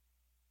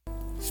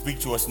Speak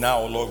to us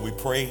now, O Lord, we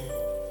pray.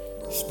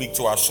 Speak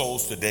to our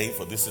souls today,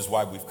 for this is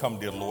why we've come,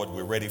 dear Lord.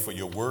 We're ready for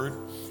your word.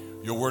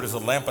 Your word is a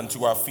lamp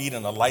unto our feet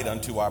and a light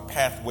unto our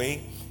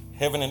pathway.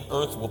 Heaven and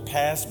earth will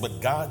pass, but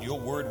God, your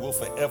word will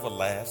forever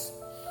last.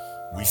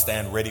 We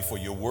stand ready for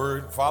your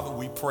word. Father,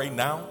 we pray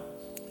now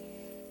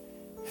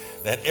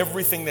that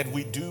everything that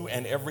we do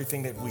and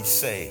everything that we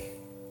say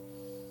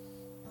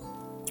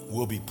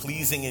will be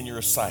pleasing in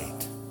your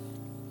sight.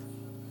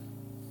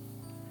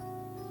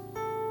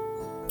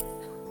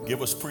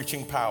 Give us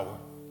preaching power.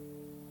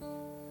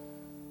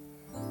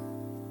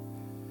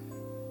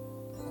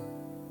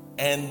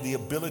 And the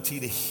ability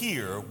to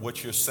hear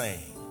what you're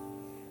saying.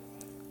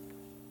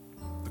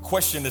 The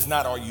question is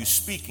not, are you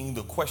speaking?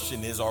 The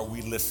question is, are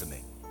we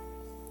listening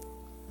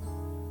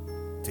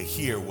to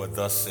hear what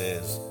thus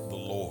says the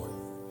Lord?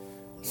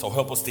 So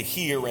help us to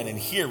hear, and in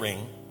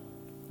hearing,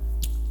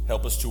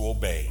 help us to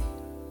obey.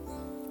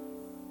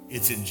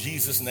 It's in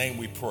Jesus' name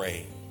we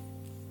pray.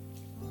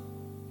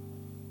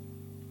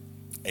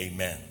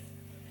 Amen.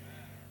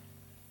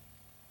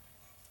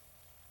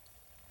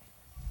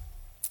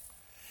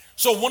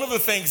 So one of the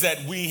things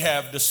that we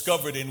have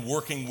discovered in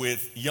working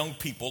with young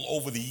people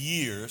over the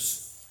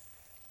years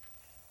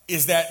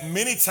is that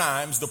many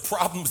times the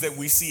problems that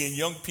we see in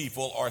young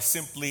people are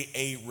simply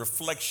a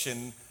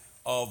reflection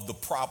of the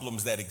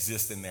problems that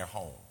exist in their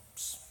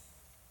homes.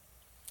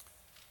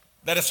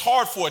 That it's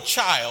hard for a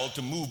child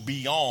to move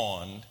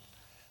beyond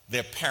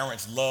their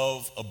parents'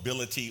 love,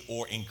 ability,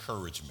 or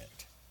encouragement.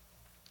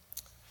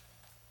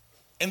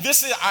 And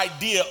this is the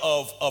idea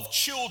of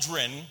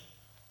children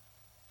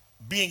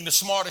being the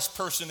smartest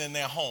person in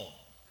their home.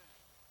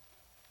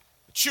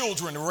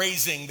 Children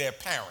raising their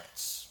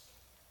parents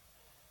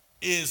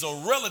is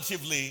a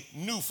relatively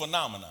new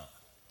phenomenon.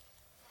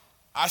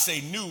 I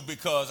say new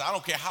because I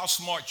don't care how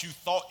smart you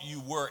thought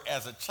you were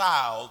as a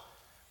child.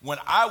 When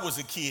I was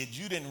a kid,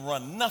 you didn't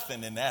run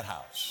nothing in that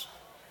house.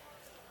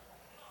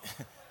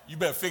 You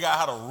better figure out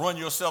how to run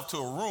yourself to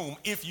a room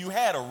if you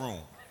had a room.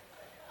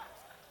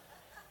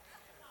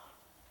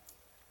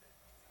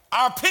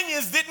 Our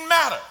opinions didn't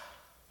matter.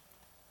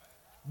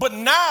 But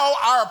now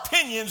our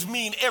opinions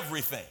mean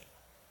everything.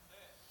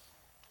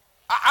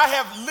 I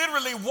have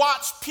literally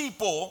watched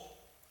people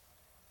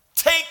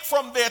take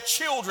from their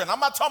children. I'm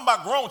not talking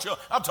about grown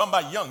children. I'm talking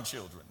about young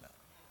children now.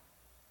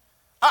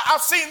 I've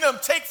seen them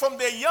take from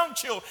their young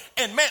children.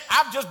 And man,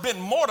 I've just been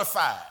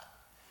mortified.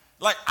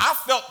 Like I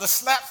felt the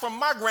slap from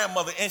my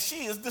grandmother, and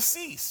she is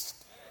deceased.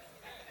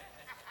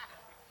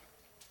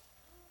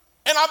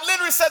 And I've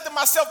literally said to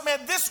myself,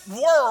 man, this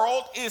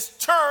world is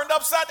turned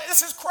upside down.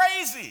 This is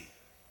crazy.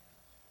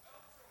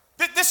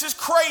 This is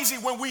crazy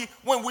when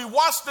we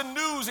watch the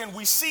news and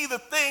we see the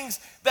things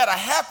that are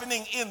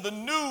happening in the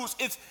news.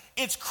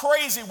 It's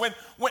crazy.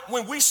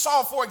 When we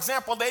saw, for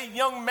example, that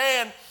young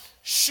man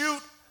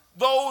shoot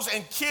those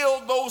and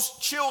kill those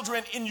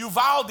children in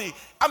Uvalde.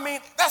 I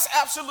mean, that's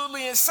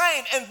absolutely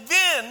insane. And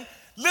then,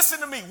 listen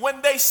to me,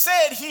 when they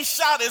said he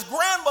shot his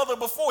grandmother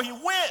before he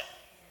went,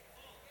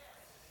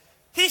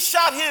 he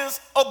shot his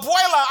abuela.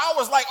 I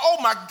was like, oh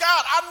my God,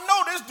 I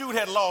know this dude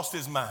had lost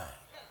his mind.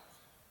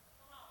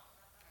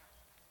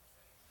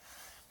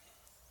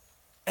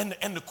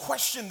 And the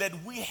question that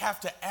we have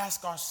to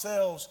ask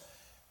ourselves,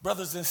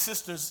 brothers and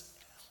sisters,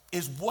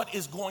 is what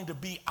is going to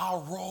be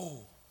our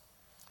role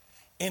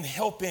in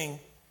helping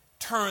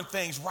turn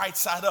things right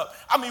side up?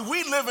 I mean,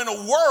 we live in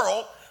a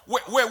world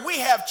where we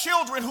have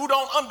children who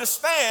don't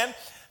understand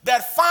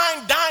that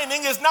fine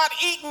dining is not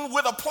eaten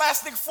with a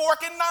plastic fork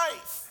and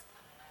knife.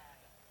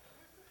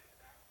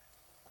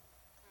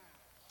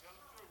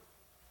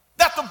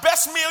 That the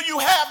best meal you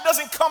have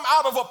doesn't come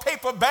out of a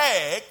paper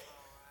bag.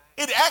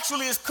 It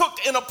actually is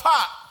cooked in a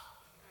pot.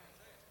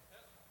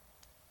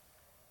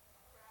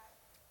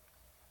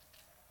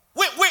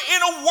 We're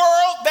in a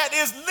world that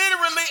is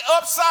literally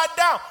upside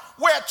down,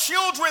 where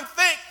children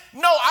think,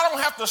 no, I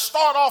don't have to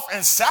start off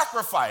and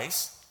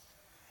sacrifice.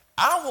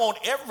 I want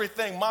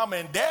everything mama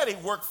and daddy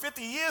worked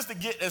 50 years to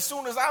get as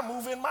soon as I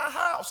move in my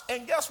house.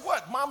 And guess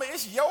what, mama,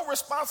 it's your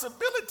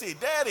responsibility.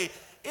 Daddy,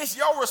 it's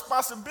your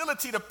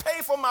responsibility to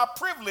pay for my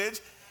privilege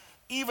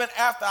even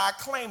after I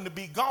claim to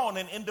be gone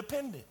and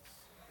independent.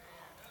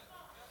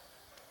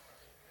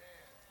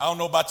 I don't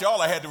know about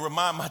y'all, I had to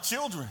remind my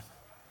children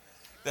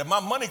that my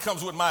money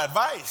comes with my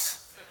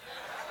advice.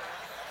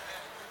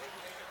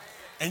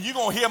 And you're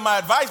going to hear my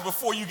advice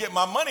before you get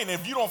my money. And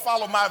if you don't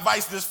follow my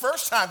advice this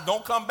first time,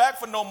 don't come back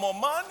for no more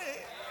money.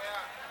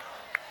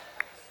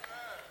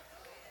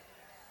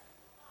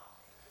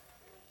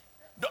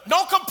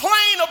 Don't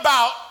complain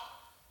about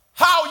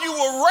how you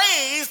were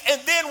raised and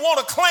then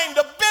want to claim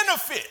the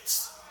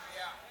benefits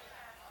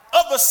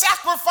of the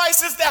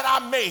sacrifices that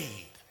I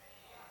made.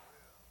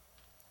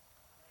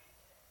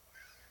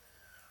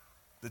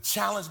 The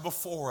challenge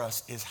before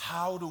us is,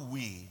 how do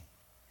we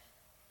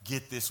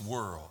get this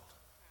world,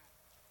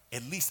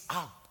 at least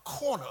our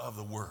corner of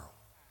the world,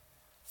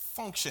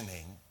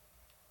 functioning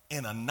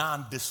in a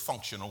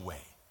non-dysfunctional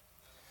way?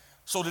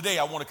 So today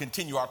I want to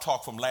continue our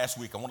talk from last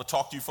week. I want to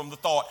talk to you from the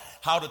thought,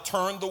 how to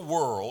turn the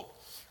world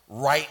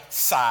right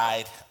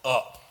side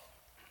up.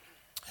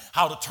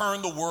 How to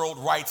turn the world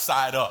right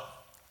side up.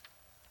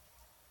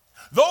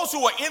 Those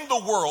who are in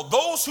the world,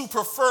 those who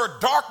prefer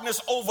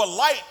darkness over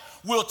light,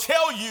 will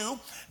tell you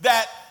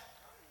that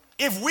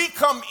if we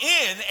come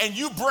in and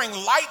you bring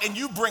light and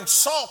you bring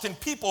salt and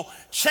people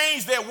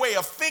change their way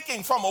of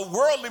thinking from a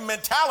worldly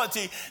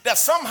mentality, that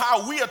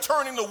somehow we are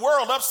turning the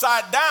world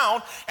upside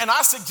down. And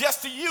I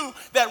suggest to you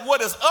that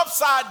what is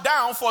upside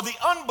down for the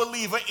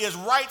unbeliever is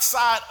right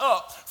side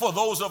up for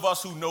those of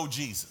us who know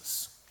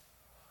Jesus.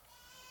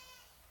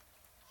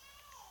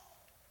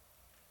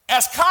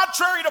 As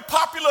contrary to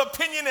popular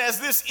opinion as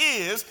this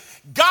is,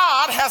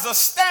 God has a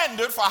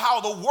standard for how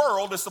the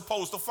world is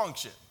supposed to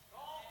function.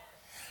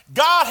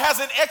 God has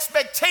an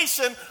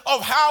expectation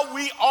of how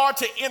we are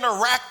to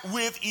interact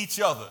with each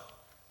other.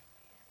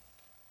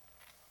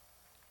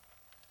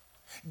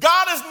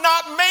 God has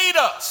not made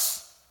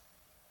us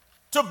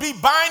to be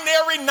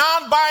binary,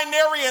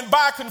 non-binary, and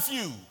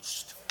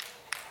bi-confused.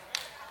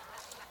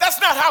 That's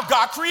not how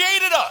God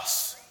created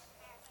us.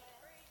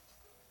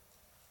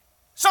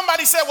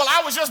 Somebody said, well,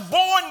 I was just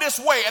born this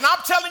way. And I'm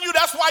telling you,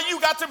 that's why you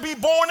got to be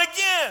born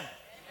again.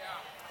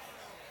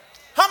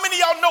 How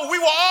many of y'all know we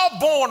were all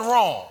born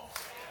wrong?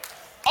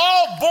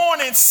 All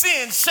born in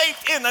sin,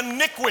 shaped in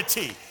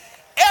iniquity.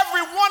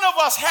 Every one of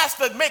us has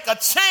to make a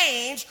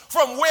change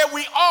from where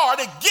we are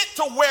to get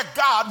to where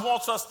God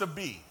wants us to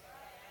be.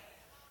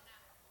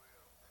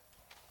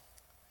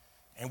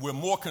 And we're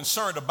more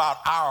concerned about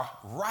our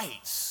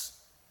rights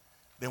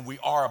than we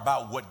are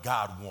about what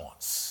God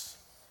wants.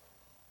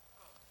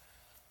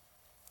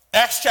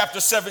 Acts chapter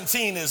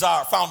 17 is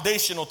our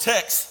foundational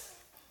text.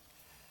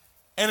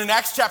 And in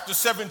Acts chapter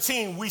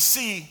 17, we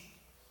see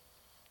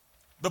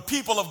the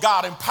people of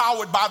God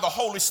empowered by the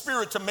Holy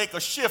Spirit to make a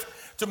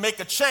shift, to make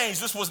a change.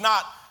 This was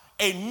not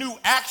a new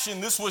action.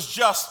 This was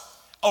just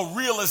a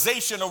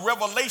realization, a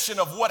revelation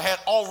of what had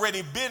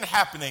already been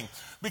happening.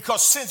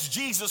 Because since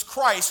Jesus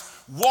Christ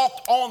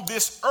walked on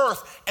this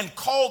earth and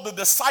called the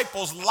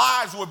disciples,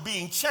 lives were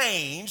being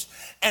changed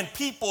and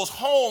people's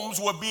homes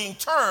were being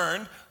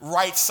turned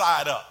right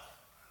side up.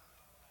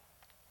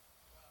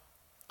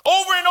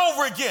 Over and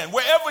over again,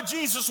 wherever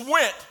Jesus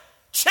went,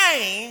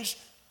 change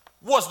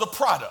was the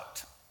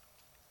product.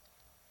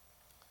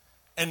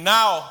 And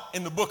now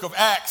in the book of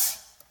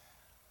Acts,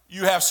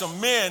 you have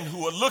some men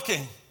who are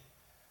looking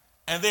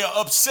and they are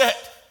upset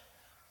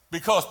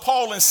because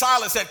Paul and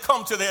Silas had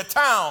come to their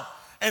town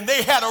and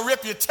they had a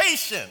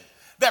reputation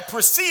that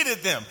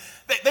preceded them.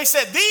 They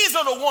said, these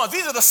are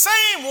the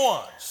same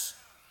ones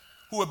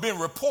who have been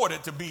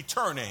reported to be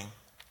turning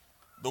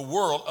the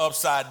world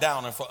upside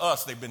down. And for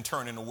us, they've been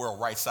turning the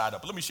world right side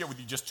up. Let me share with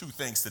you just two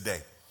things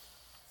today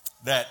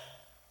that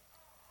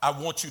I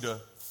want you to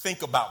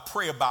think about,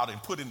 pray about,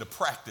 and put into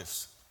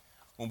practice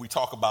when we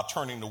talk about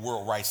turning the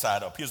world right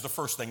side up. Here's the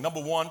first thing.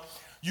 Number one,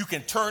 you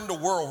can turn the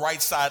world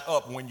right side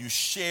up when you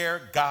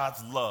share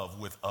God's love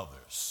with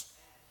others.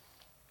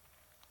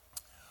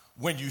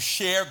 When you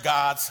share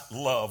God's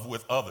love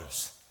with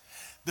others.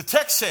 The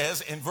text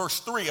says in verse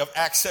 3 of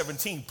Acts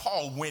 17,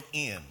 Paul went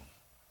in.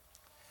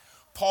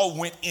 Paul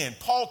went in.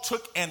 Paul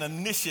took an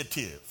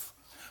initiative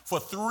for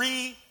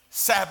 3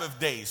 Sabbath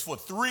days, for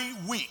 3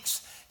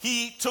 weeks.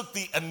 He took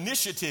the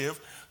initiative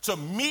to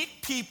meet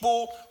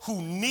people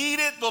who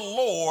needed the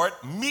Lord,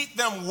 meet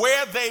them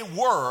where they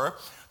were,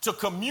 to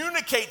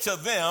communicate to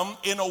them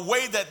in a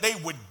way that they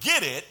would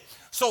get it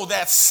so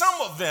that some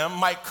of them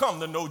might come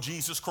to know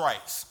Jesus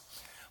Christ.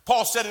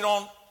 Paul said it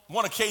on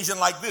one occasion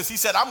like this. He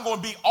said, I'm going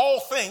to be all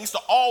things to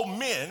all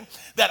men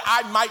that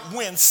I might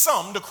win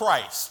some to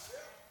Christ.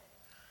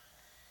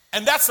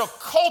 And that's a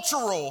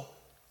cultural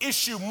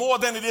issue more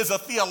than it is a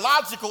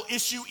theological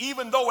issue,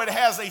 even though it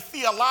has a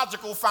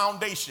theological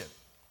foundation.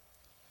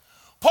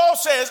 Paul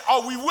says,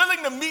 are we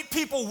willing to meet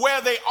people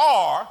where they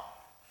are,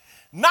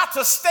 not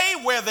to stay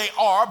where they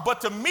are,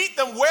 but to meet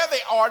them where they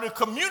are, to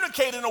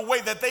communicate in a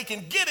way that they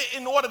can get it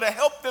in order to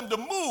help them to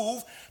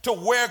move to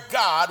where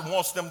God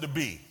wants them to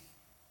be?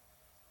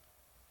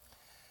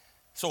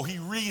 So he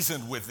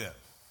reasoned with them.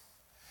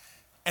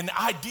 And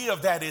the idea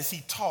of that is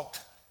he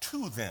talked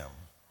to them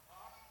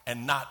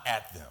and not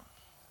at them.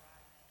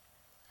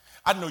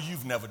 I know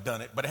you've never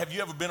done it, but have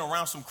you ever been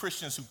around some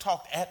Christians who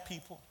talked at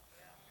people?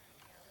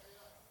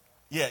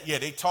 Yeah,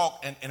 they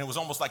talked, and it was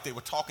almost like they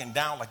were talking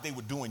down, like they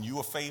were doing you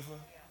a favor.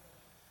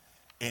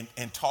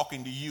 And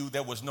talking to you,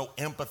 there was no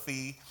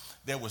empathy,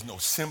 there was no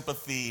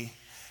sympathy,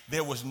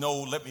 there was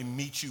no let me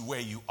meet you where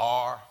you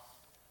are,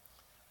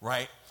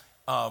 right?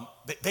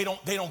 They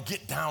don't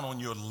get down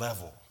on your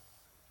level.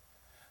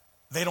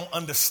 They don't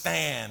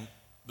understand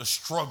the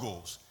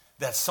struggles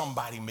that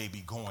somebody may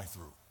be going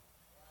through.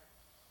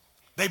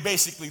 They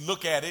basically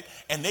look at it,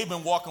 and they've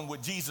been walking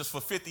with Jesus for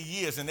 50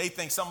 years, and they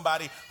think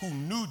somebody who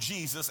knew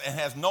Jesus and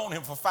has known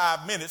him for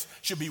 5 minutes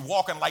should be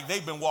walking like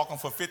they've been walking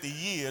for 50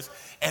 years,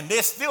 and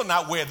they're still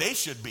not where they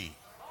should be.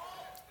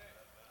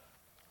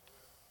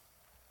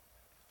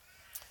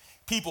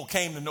 People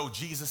came to know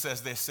Jesus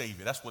as their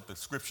Savior. That's what the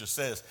scripture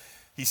says.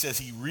 He says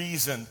he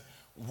reasoned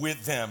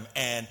with them,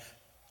 and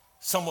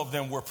some of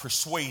them were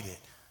persuaded.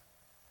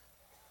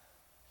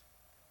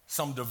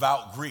 some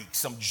devout Greeks,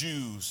 some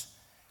Jews,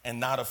 and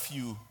not a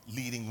few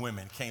leading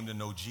women came to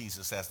know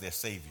Jesus as their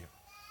Savior.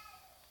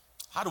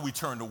 How do we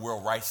turn the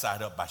world right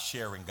side up? By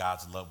sharing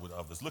God's love with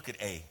others. Look at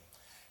A.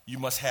 You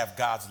must have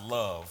God's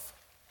love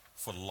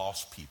for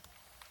lost people.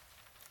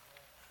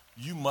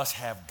 You must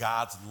have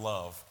God's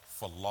love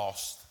for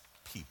lost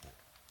people.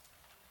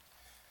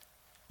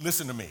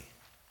 Listen to me.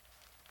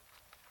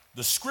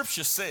 The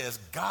scripture says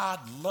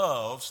God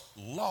loves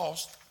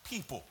lost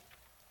people.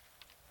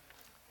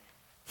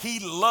 He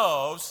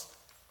loves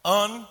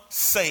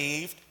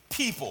unsaved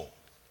people.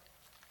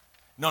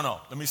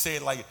 No, let me say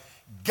it like it.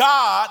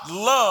 God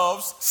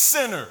loves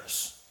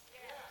sinners.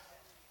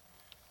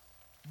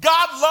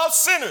 God loves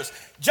sinners.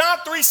 John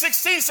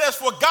 3:16 says,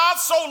 for God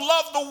so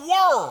loved the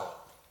world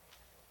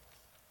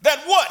that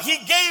what? He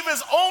gave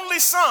his only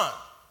son,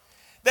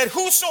 that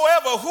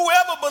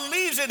whoever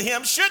believes in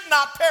him should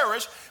not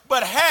perish,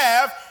 but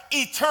have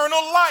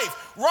eternal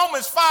life.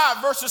 Romans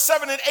 5 verses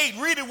 7 and 8.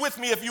 Read it with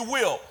me if you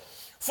will.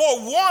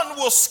 For one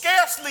will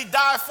scarcely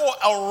die for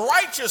a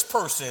righteous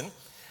person,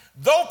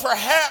 though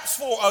perhaps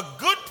for a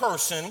good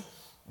person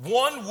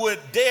one would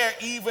dare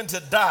even to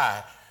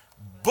die.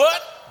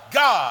 But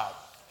God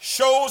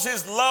shows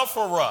his love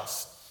for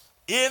us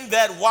in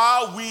that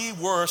while we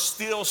were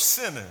still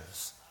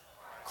sinners,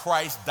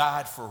 Christ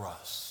died for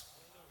us.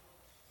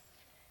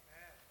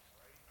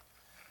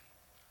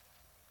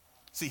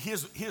 See,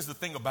 here's the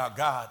thing about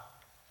God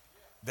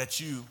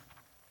that you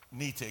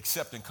need to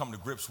accept and come to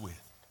grips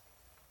with.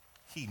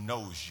 He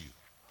knows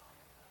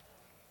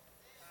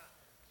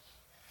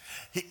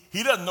you.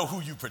 He doesn't know who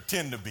you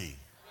pretend to be.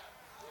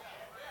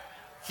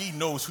 He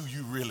knows who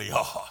you really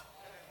are.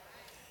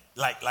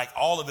 Like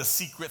all of the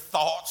secret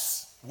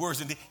thoughts, words,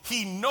 and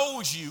he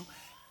knows you,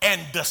 and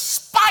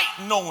despite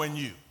knowing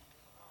you,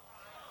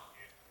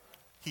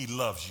 he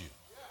loves you.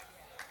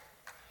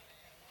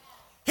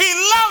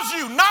 He loves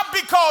you not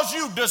because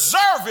you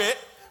deserve it,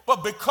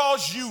 but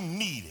because you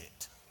need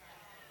it.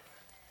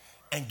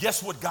 And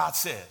guess what God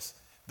says?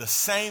 The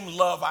same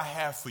love I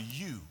have for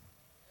you,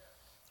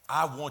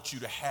 I want you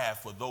to have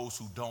for those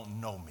who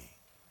don't know me.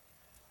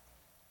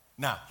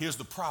 Now, here's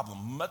the problem.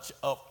 Much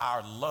of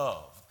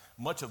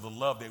the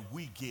love that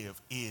we give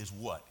is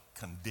what?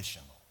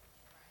 Conditional.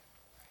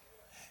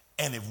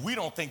 And if we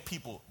don't think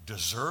people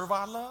deserve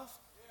our love,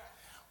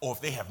 or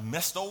if they have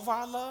messed over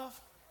our love,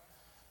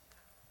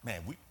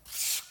 man, we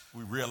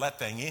reel that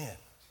thing in.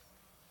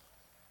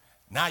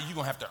 Now you're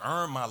going to have to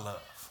earn my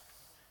love.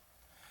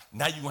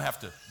 Now you're going to have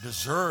to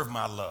deserve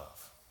my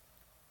love.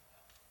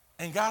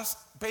 And God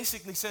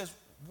basically says,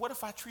 what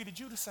if I treated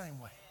you the same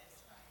way?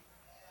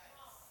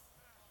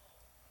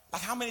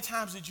 Like, how many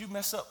times did you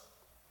mess up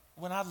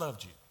when I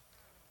loved you?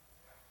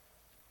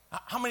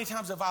 How many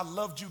times have I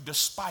loved you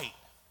despite,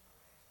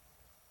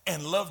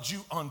 and loved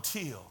you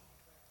until,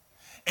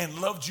 and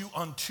loved you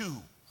unto?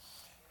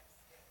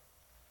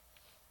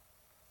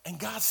 And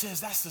God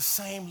says that's the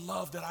same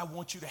love that I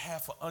want you to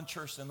have for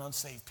unchurched and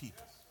unsaved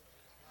people.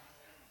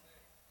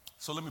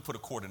 So let me put a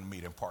cord in the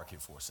meat and park here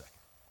for a second.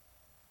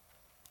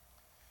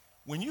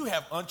 When you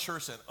have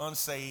unchurched and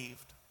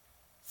unsaved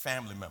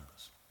family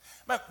members,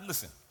 man,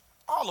 listen,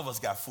 all of us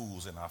got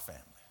fools in our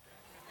family.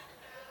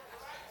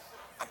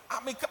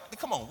 I mean,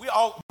 come on, we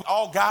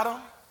all got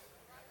them.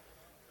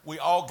 We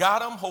all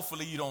got them.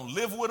 Hopefully you don't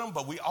live with them,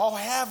 but we all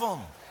have them.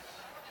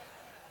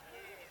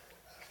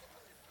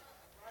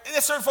 And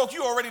there's certain folk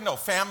you already know,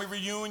 family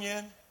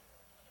reunion,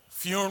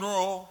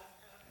 funeral,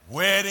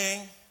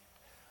 wedding.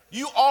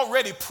 You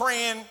already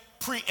praying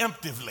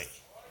preemptively,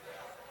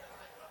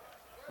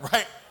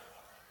 right?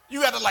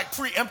 You got to like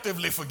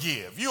preemptively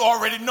forgive. You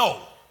already know.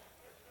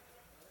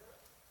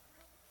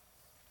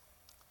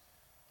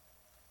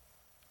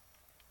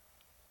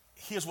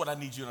 Here's what I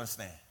need you to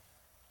understand.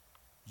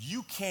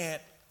 You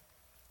can't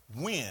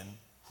win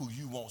who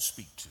you won't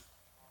speak to.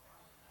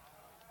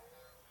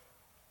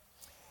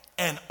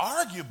 And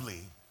arguably,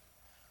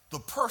 the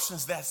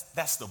persons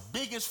that's the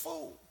biggest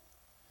fool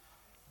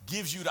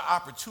gives you the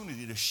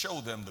opportunity to show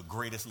them the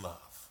greatest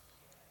love.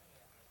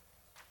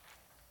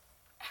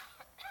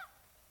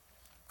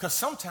 Because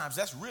sometimes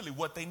that's really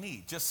what they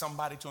need, just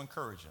somebody to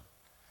encourage them,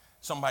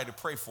 somebody to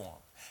pray for them.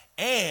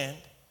 And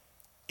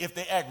if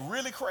they act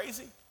really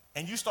crazy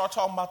and you start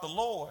talking about the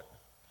Lord,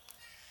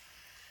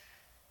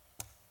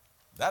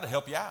 that'll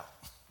help you out.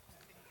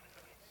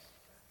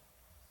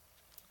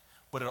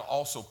 But it'll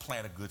also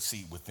plant a good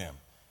seed with them.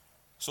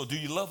 So do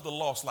you love the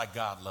lost like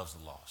God loves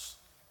the lost?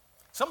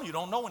 Some of you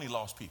don't know any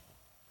lost people.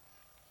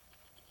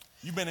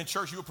 You've been in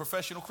church, you're a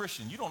professional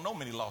Christian. You don't know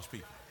many lost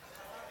people.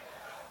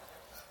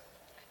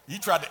 You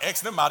tried to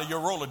X them out of your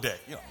Rolodex.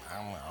 You know,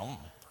 I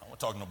don't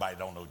talk to nobody that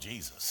don't know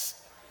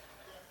Jesus.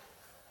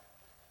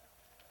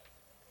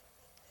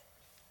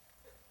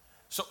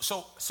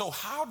 So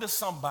how does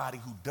somebody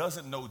who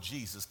doesn't know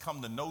Jesus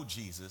come to know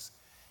Jesus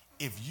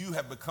if you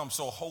have become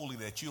so holy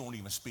that you don't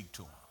even speak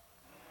to him?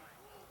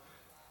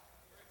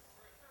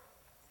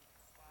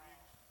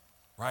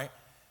 Right?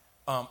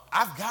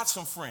 I've got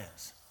some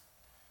friends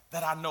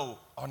that I know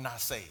are not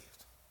saved,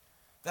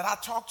 that I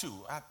talk to.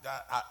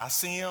 I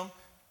see them.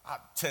 I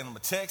send them a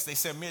text. They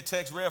send me a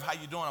text. Rev, how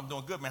you doing? I'm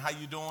doing good, man. How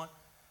you doing?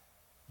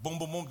 Boom,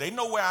 boom, boom. They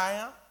know where I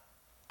am.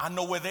 I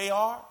know where they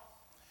are.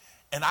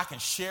 And I can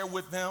share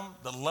with them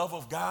the love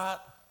of God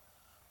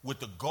with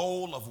the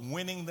goal of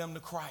winning them to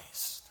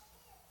Christ.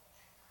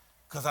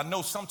 Because I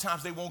know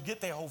sometimes they won't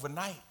get there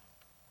overnight.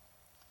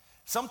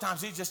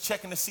 Sometimes they're just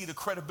checking to see the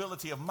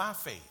credibility of my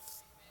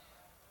faith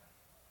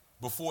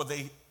before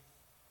they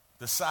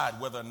decide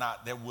whether or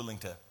not they're willing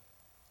to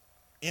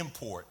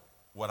import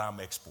what I'm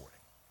exporting.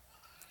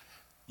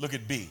 Look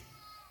at B.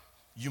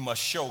 You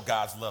must show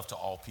God's love to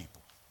all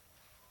people.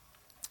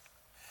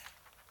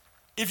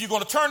 If you're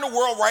going to turn the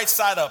world right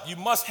side up, you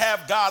must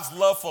have God's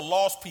love for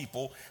lost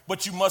people,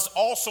 but you must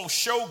also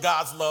show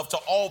God's love to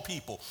all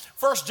people.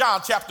 1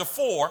 John chapter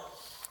 4,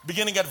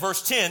 beginning at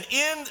verse 10.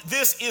 In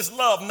this is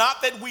love,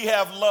 not that we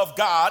have loved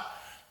God,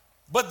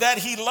 but that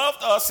he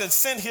loved us and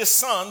sent his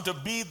son to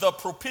be the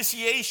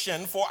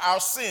propitiation for our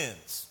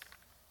sins.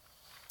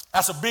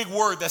 That's a big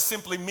word that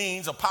simply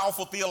means, a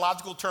powerful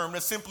theological term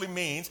that simply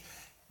means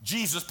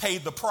Jesus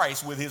paid the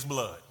price with his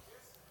blood.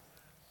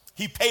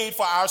 He paid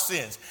for our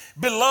sins.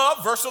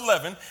 Beloved, verse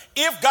 11,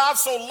 if God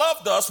so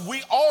loved us,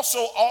 we also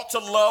ought to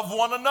love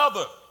one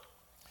another.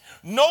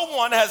 No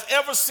one has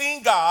ever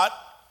seen God.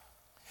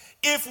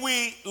 If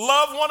we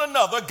love one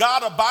another,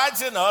 God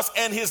abides in us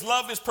and his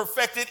love is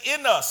perfected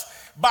in us.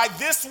 By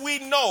this we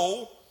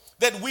know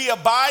that we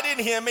abide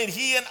in him and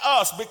he in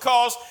us,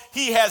 because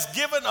he has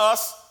given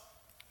us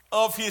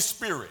of his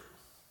Spirit.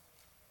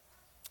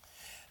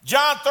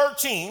 John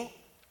 13,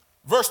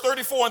 verse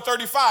 34 and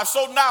 35.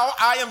 So now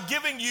I am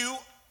giving you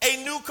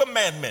a new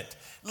commandment.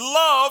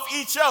 Love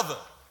each other.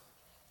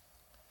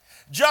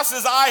 Just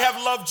as I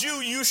have loved you,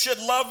 you should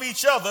love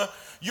each other.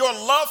 Your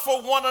love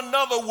for one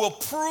another will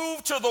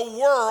prove to the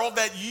world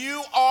that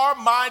you are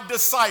my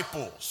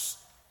disciples.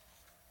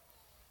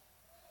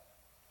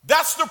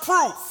 That's the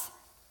proof.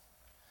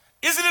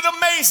 Isn't it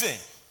amazing?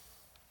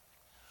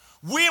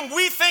 When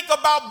we think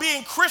about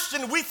being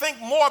Christian, we think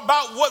more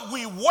about what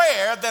we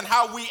wear than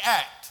how we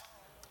act.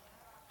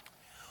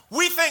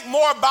 We think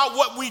more about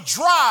what we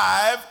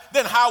drive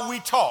than how we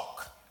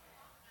talk.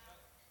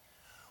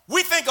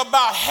 We think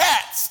about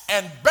hats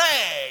and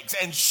bags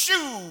and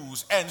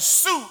shoes and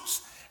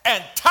suits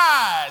and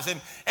ties,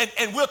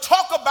 and we'll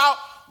talk about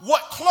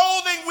what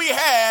clothing we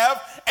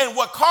have and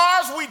what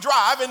cars we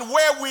drive and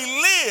where we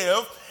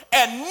live,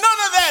 and none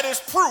of that is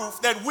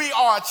proof that we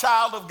are a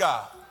child of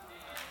God.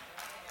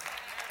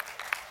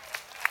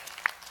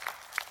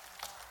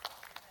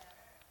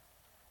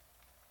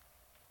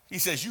 He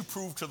says, you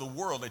prove to the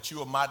world that you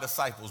are my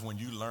disciples when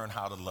you learn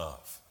how to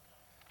love.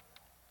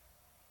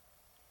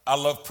 I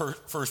love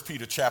 1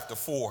 Peter chapter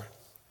 4.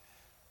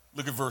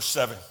 Look at verse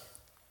 7.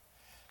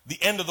 The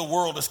end of the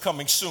world is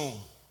coming soon.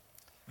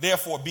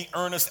 Therefore, be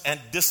earnest and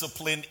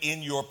disciplined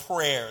in your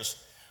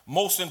prayers.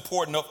 Most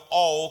important of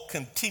all,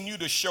 continue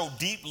to show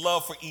deep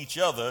love for each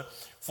other,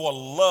 for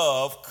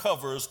love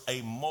covers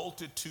a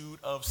multitude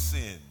of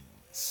sins.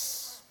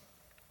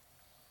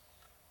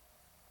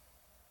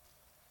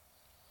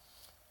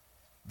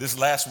 This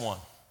last one,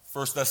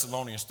 1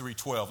 Thessalonians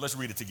 3:12. Let's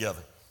read it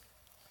together.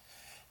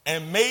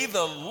 And may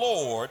the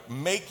Lord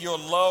make your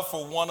love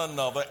for one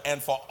another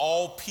and for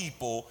all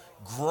people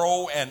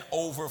grow and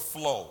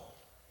overflow,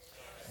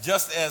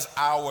 just as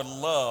our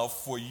love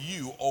for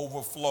you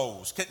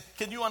overflows.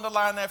 Can you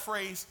underline that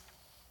phrase?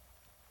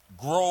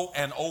 Grow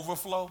and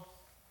overflow.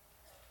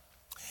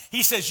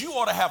 He says you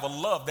ought to have a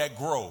love that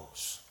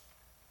grows.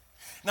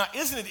 Now,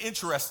 isn't it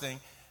interesting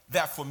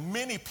that for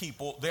many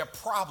people, their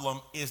problem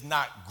is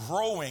not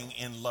growing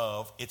in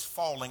love, it's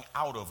falling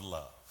out of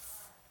love.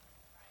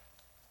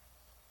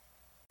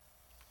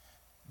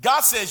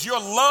 God says your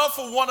love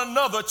for one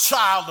another,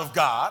 child of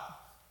God,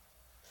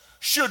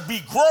 should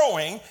be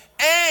growing,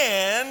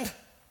 and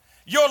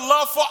your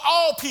love for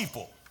all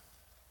people,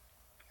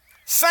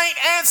 saint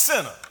and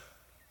sinner,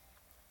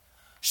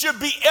 should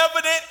be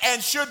evident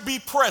and should be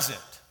present.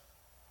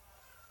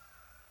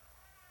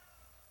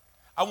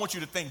 I want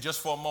you to think just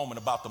for a moment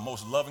about the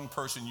most loving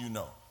person you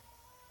know,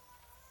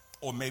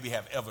 or maybe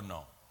have ever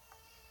known.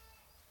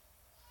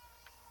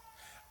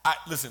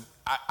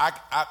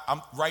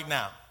 I'm right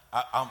now.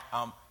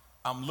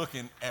 I'm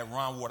looking at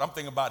Ron Ward. I'm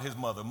thinking about his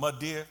mother, Mud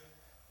Deer.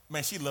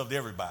 Man, she loved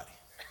everybody.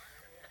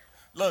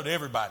 Loved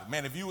everybody.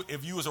 Man,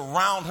 if you was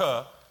around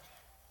her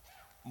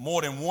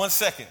more than 1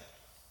 second,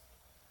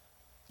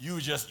 you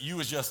was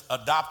just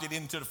adopted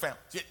into the family.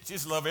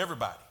 Just love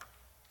everybody.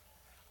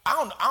 I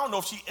don't know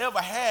if she ever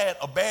had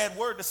a bad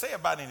word to say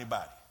about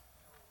anybody.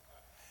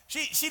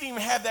 She didn't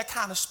even have that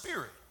kind of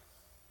spirit.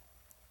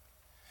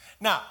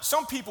 Now,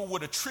 some people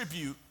would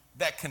attribute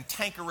that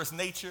cantankerous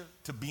nature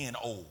to being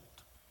old.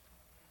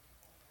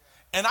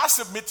 And I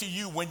submit to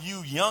you, when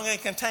you young and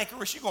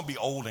cantankerous, you're going to be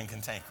old and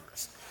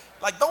cantankerous.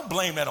 Like, don't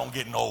blame that on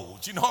getting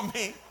old. You know what I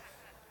mean?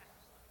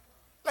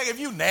 Like, if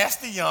you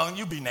nasty young,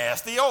 you be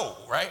nasty old,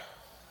 right?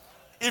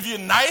 If you're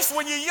nice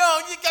when you're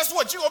young, guess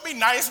what? You're going to be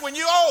nice when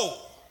you're old.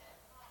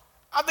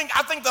 I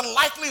think the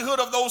likelihood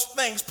of those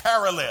things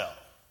parallel.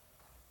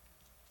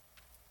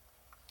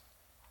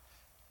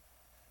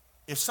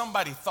 If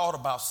somebody thought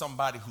about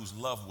somebody whose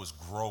love was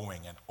growing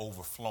and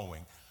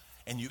overflowing,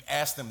 and you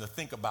asked them to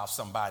think about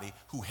somebody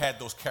who had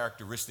those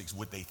characteristics,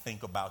 would they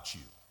think about you?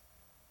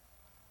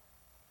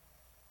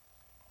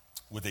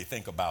 Would they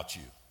think about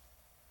you?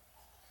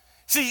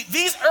 See,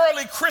 these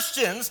early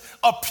Christians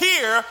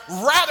appear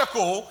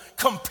radical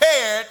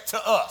compared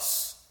to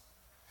us,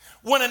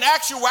 when in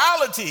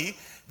actuality,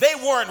 they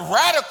weren't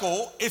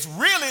radical. It's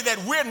really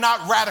that we're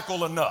not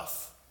radical enough,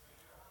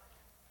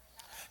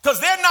 because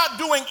they're not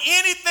doing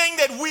anything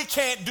that we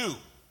can't do.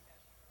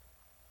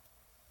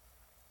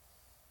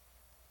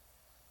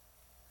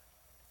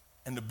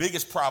 And the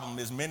biggest problem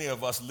is many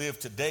of us live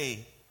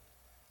today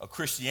a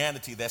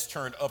Christianity that's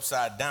turned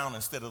upside down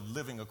instead of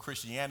living a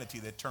Christianity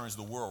that turns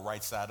the world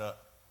right side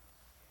up.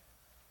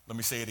 Let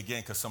me say it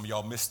again, because some of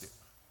y'all missed it.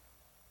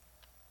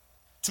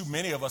 Too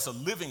many of us are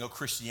living a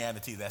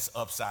Christianity that's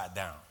upside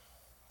down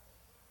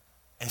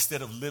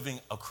instead of living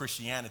a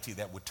Christianity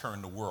that would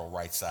turn the world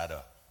right side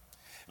up.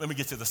 Let me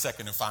get to the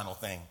second and final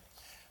thing.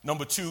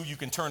 Number 2, you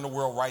can turn the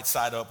world right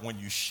side up when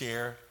you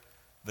share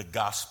the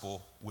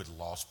gospel with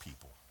lost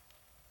people.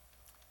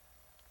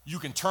 You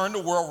can turn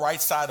the world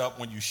right side up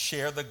when you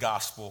share the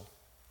gospel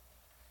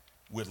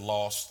with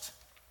lost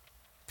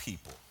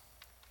people.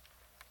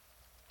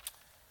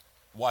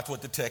 Watch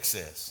what the text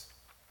says.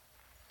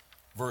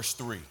 Verse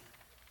 3,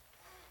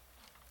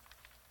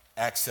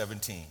 Acts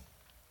 17.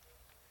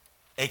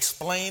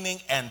 Explaining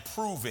and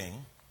proving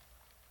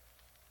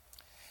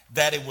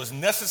that it was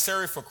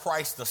necessary for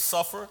Christ to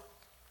suffer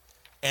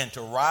and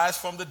to rise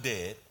from the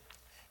dead,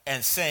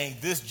 and saying,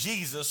 this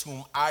Jesus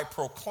whom I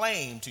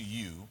proclaim to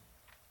you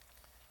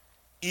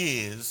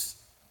is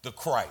the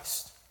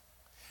Christ.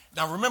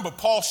 Now remember,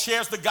 Paul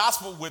shares the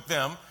gospel with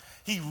them.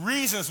 He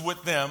reasons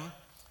with them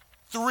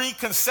 3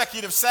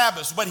 consecutive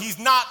Sabbaths, but he's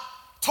not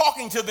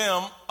talking to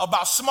them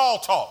about small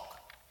talk.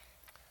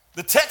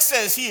 The text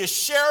says he is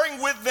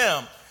sharing with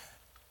them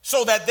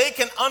so that they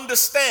can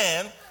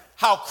understand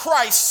how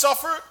Christ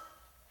suffered,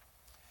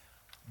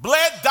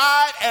 bled,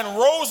 died, and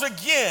rose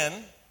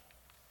again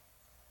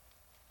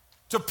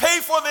to pay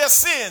for their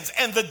sins.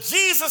 And the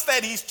Jesus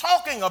that he's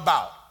talking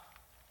about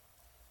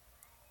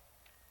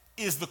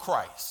is the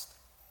Christ.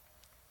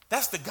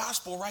 That's the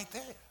gospel right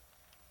there.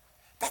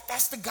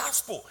 That's the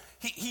gospel.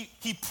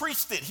 He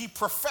preached it. He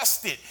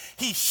professed it.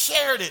 He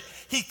shared it.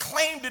 He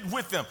claimed it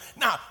with them.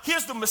 Now,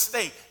 here's the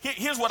mistake.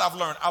 Here's what I've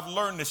learned. I've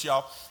learned this,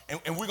 y'all, and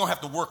we're going to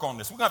have to work on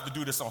this. We're going to have to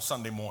do this on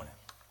Sunday morning.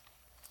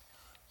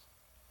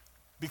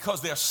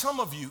 Because there are some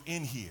of you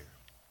in here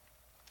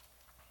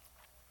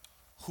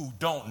who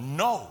don't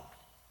know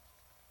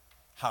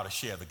how to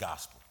share the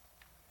gospel,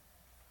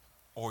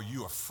 or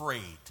you're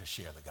afraid to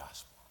share the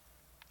gospel.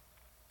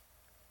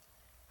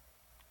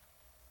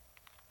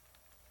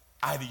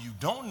 Either you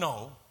don't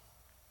know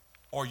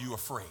or you're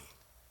afraid.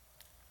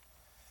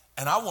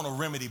 And I want to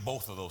remedy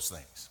both of those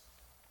things.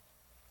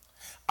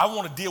 I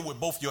want to deal with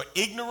both your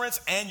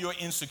ignorance and your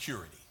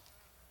insecurity.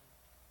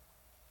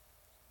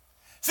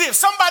 See, if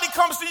somebody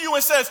comes to you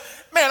and says,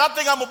 man, I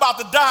think I'm about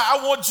to die,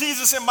 I want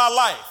Jesus in my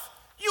life,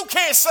 you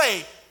can't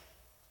say,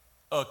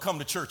 come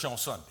to church on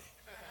Sunday.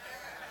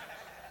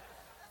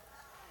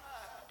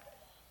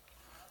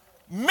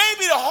 Maybe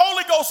the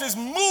Holy Ghost is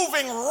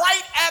moving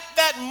right at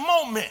that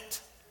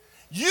moment,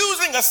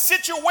 using a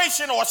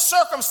situation or a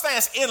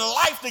circumstance in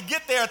life to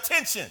get their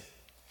attention.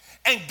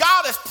 And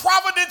God has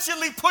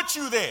providentially put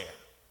you there.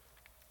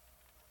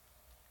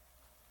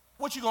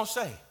 What you gonna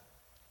say?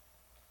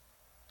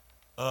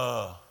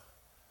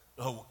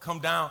 Come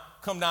down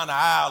the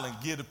aisle and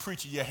give the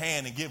preacher your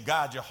hand and give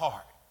God your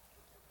heart.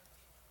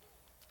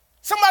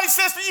 Somebody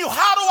says to you,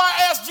 how do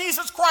I ask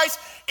Jesus Christ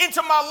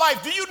into my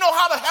life? Do you know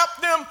how to help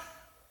them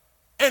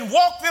and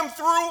walk them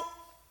through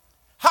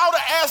how to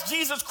ask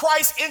Jesus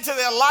Christ into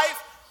their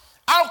life?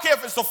 I don't care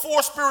if it's the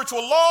 4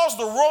 spiritual laws,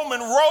 the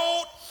Roman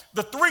road,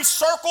 the 3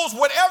 circles,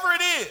 whatever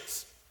it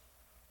is.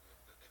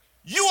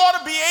 You ought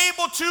to be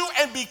able to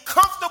and be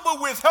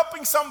comfortable with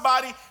helping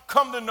somebody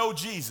come to know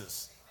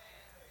Jesus.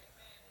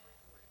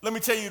 Let me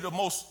tell you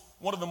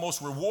one of the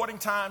most rewarding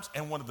times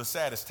and one of the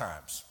saddest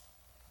times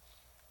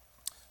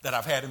that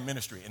I've had in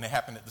ministry, and it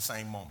happened at the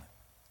same moment.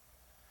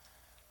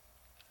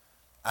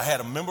 I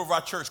had a member of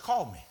our church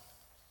call me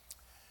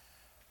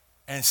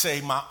and say,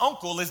 my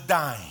uncle is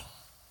dying.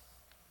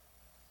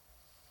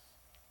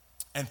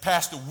 And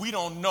Pastor, we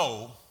don't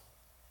know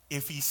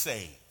if he's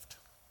saved.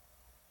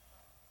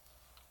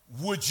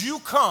 Would you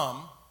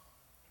come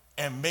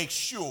and make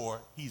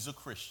sure he's a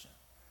Christian?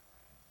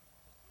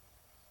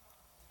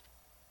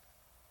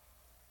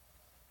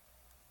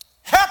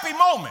 Happy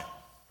moment.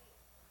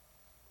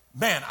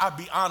 Man, I'd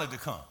be honored to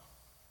come.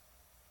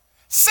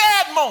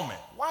 Sad moment.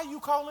 Why are you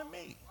calling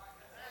me?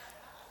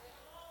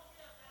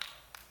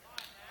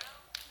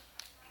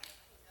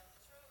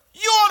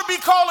 You ought to be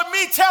calling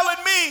me,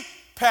 telling me,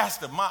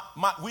 Pastor,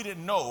 we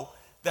didn't know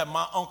that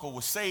my uncle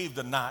was saved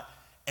or not,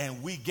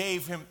 and we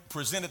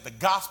presented the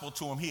gospel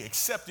to him. He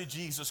accepted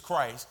Jesus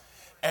Christ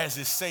as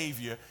his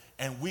Savior,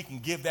 and we can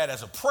give that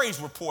as a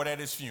praise report at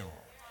his funeral.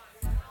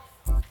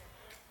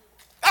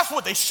 That's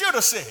what they should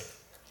have said.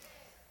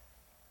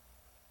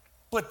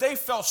 But they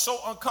felt so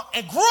uncomfortable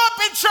and grew up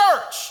in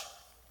church,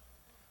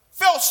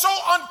 felt so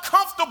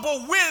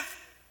uncomfortable with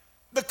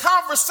the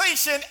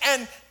conversation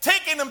and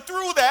taking them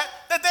through that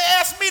they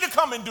asked me to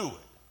come and do it.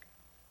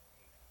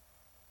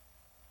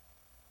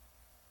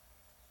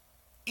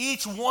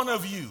 Each one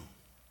of you,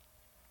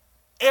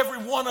 every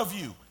one of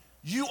you,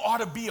 you ought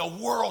to be a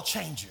world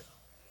changer.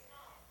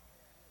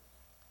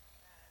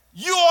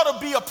 You ought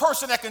to be a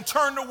person that can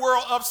turn the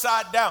world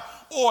upside down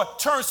or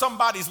turn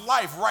somebody's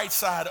life right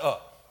side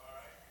up.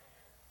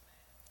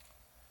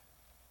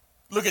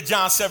 Look at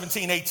John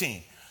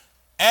 17:18.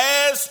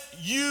 As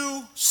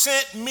you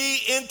sent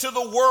me into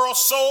the world,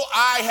 so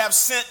I have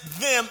sent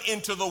them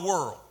into the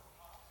world.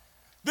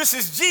 This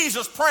is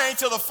Jesus praying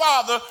to the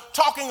Father,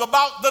 talking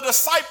about the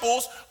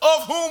disciples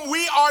of whom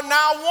we are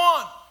now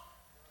one.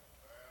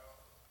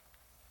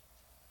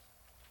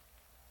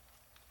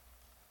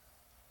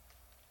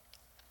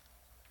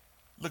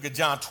 Look at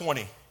John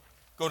 20.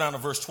 Go down to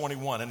verse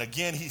 21. And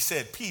again he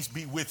said, peace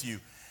be with you.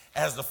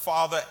 As the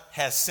Father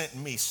has sent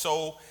me,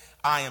 so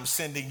I am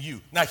sending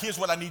you. Now here's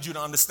what I need you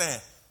to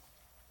understand.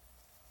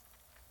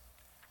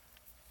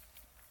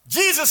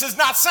 Jesus is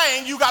not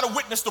saying you got to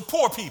witness to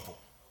poor people.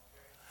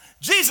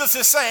 Jesus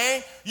is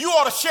saying you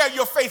ought to share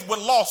your faith with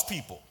lost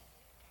people.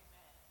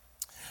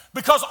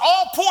 Because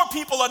all poor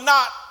people are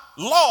not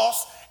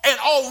lost and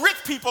all rich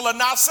people are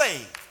not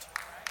saved.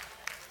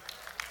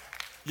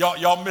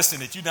 Y'all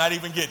missing it. You're not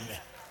even getting it.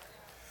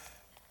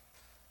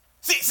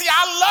 See,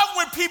 I love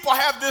when people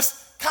have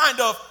this kind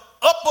of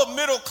upper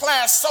middle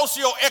class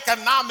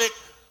socioeconomic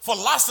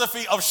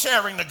philosophy of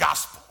sharing the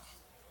gospel.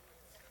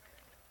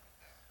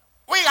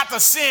 We got to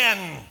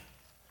send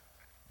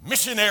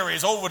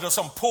missionaries over to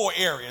some poor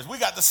areas. We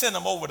got to send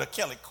them over to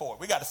Kelly Court.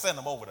 We got to send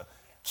them over to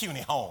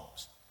CUNY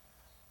Homes.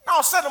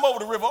 No, send them over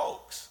to River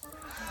Oaks.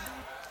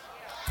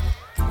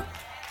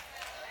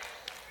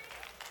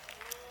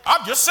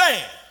 I'm just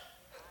saying.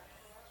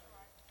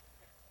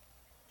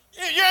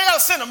 You ain't got to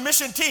send a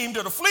mission team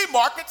to the flea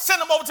market. Send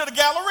them over to the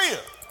Galleria.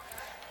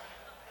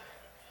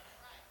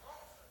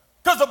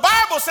 Because the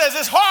Bible says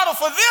it's harder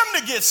for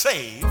them to get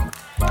saved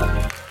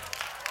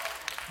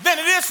than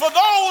it is for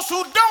those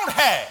who don't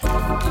have.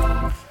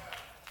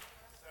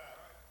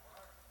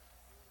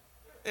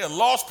 There are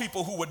lost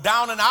people who were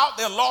down and out.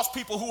 There are lost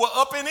people who were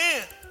up and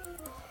in.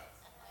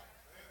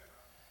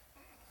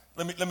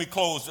 Let me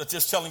close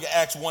just telling you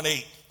Acts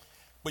 1:8.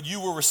 But you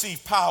will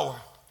receive power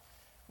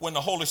when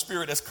the Holy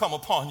Spirit has come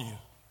upon you,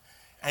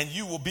 and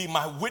you will be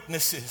my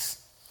witnesses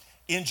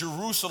in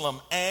Jerusalem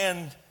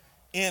and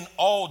in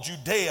all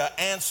Judea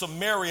and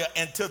Samaria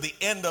and to the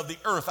end of the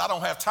earth. I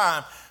don't have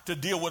time to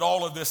deal with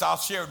all of this. I'll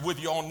share it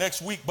with you on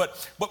next week.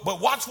 But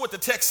watch what the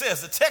text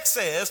says. The text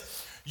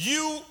says,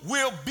 you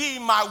will be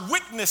my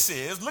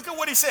witnesses. Look at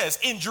what he says.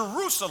 In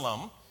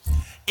Jerusalem,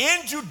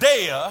 in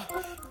Judea,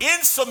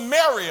 in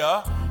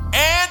Samaria,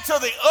 and to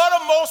the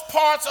uttermost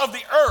parts of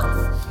the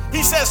earth.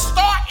 He says,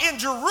 start in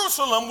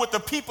Jerusalem with the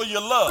people you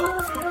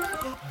love.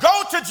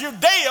 Go to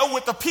Judea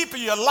with the people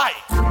you like.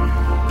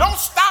 Don't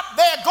stop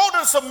there. Go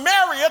to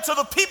Samaria to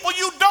the people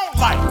you don't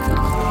like.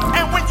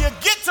 And when you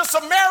get to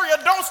Samaria,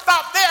 don't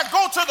stop there.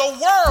 Go to the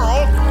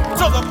world,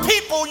 to the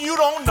people you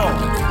don't know.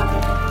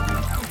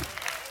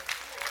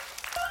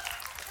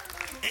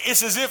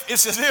 It's as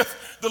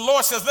if the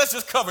Lord says, let's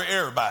just cover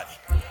everybody.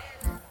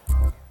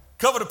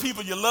 Cover the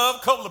people you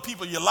love, cover the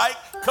people you like,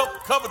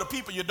 cover the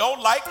people you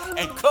don't like,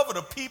 and cover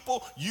the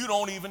people you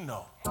don't even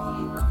know.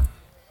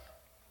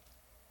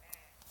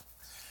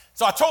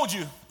 So I told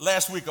you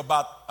last week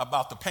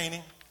about the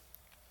painting.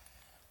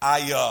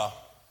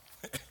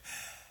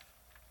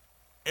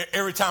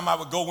 Every time I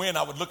would go in,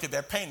 I would look at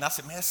that painting. I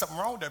said, man, there's something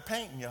wrong with that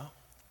painting, yo.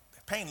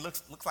 That painting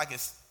looks like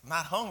it's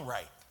not hung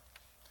right.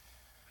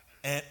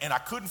 And I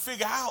couldn't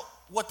figure out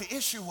what the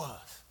issue was.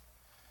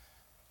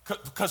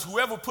 Because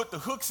whoever put the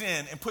hooks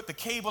in and put the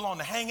cable on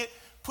to hang it,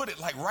 put it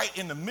like right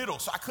in the middle.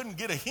 So I couldn't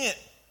get a hint,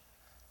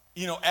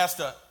 as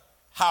to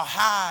how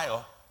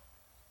high.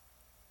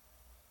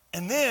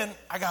 And then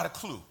I got a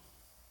clue.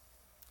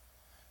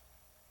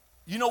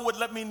 You know what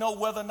let me know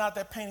whether or not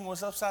that painting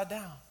was upside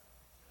down?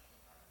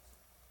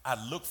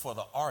 I looked for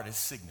the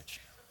artist's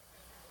signature.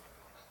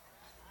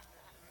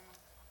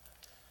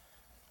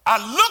 I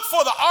looked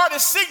for the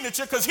artist's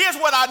signature because here's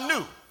what I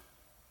knew.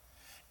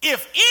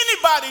 If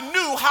anybody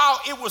knew how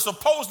it was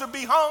supposed to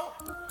be hung,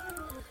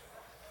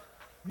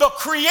 the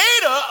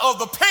creator of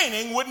the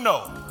painting would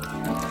know.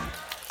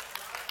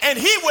 And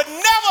he would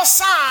never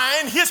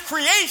sign his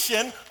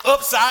creation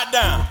upside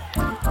down.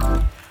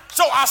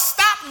 So I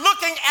stopped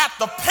looking at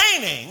the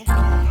painting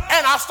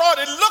and I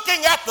started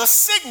looking at the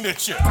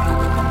signature.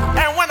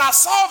 And when I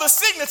saw the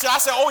signature, I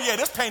said, oh yeah,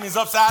 this painting's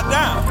upside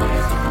down.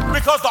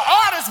 Because the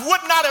artist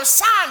would not have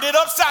signed it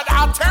upside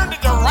down. I turned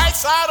it the right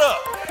side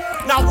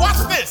up. Now watch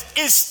this.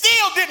 It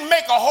still didn't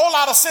make a whole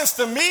lot of sense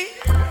to me,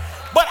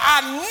 but I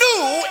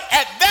knew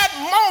at that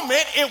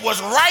moment it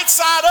was right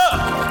side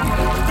up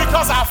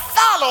because I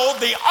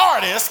followed the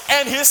artist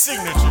and his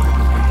signature.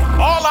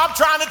 All I'm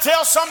trying to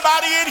tell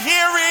somebody in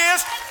here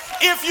is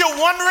if you're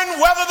wondering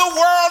whether the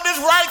world is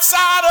right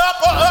side up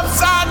or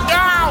upside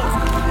down,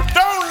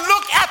 don't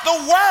look at the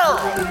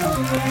world.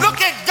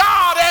 Look at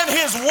God and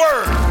his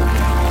word.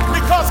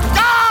 Because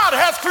God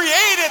has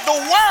created the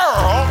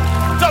world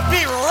to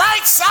be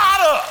right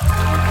side up.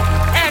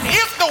 And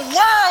if the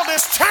world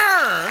is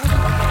turned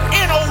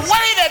in a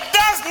way that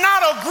does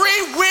not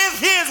agree with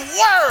his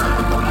word,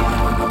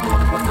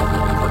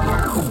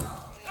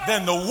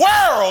 then the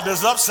world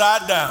is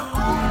upside down.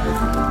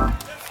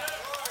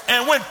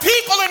 And when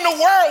people in the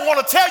world want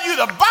to tell you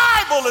the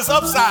Bible is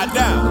upside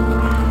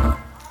down,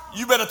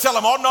 you better tell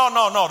them, oh,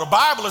 no, the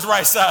Bible is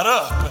right side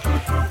up.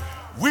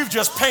 We've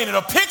just painted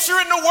a picture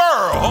in the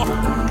world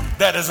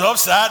that is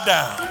upside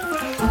down.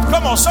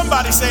 Come on,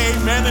 somebody say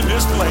amen in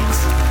this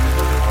place.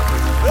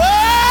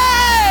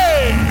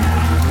 Hey!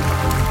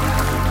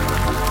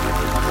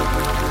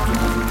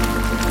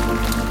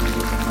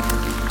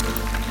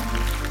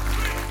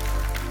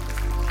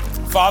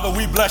 Father,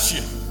 we bless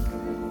you.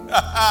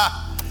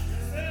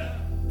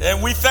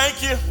 And we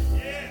thank you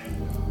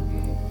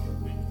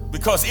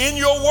because in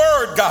your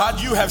word,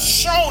 God, you have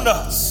shown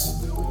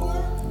us.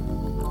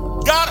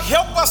 God,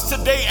 help us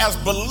today as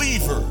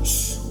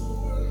believers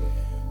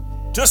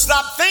to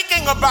stop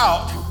thinking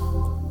about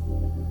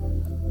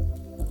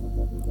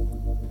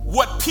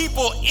what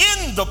people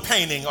in the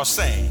painting are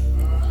saying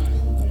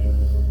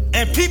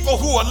and people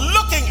who are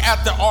looking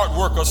at the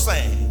artwork are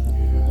saying.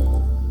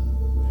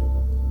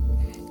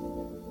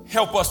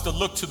 Help us to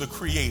look to the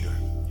Creator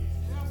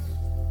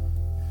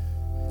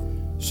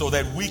so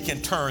that we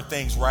can turn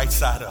things right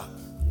side up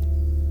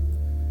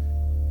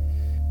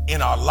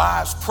in our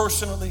lives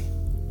personally,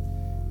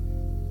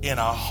 in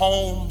our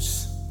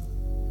homes,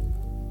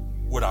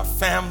 with our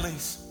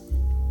families,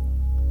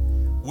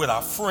 with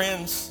our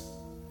friends,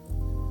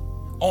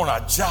 on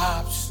our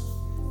jobs.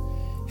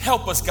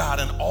 Help us,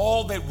 God, in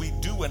all that we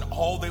do and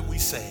all that we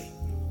say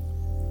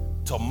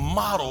to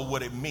model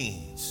what it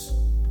means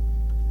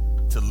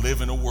to live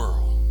in a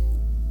world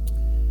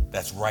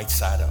that's right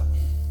side up.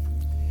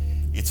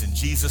 It's in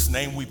Jesus'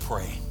 name we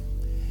pray.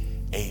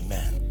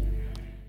 Amen.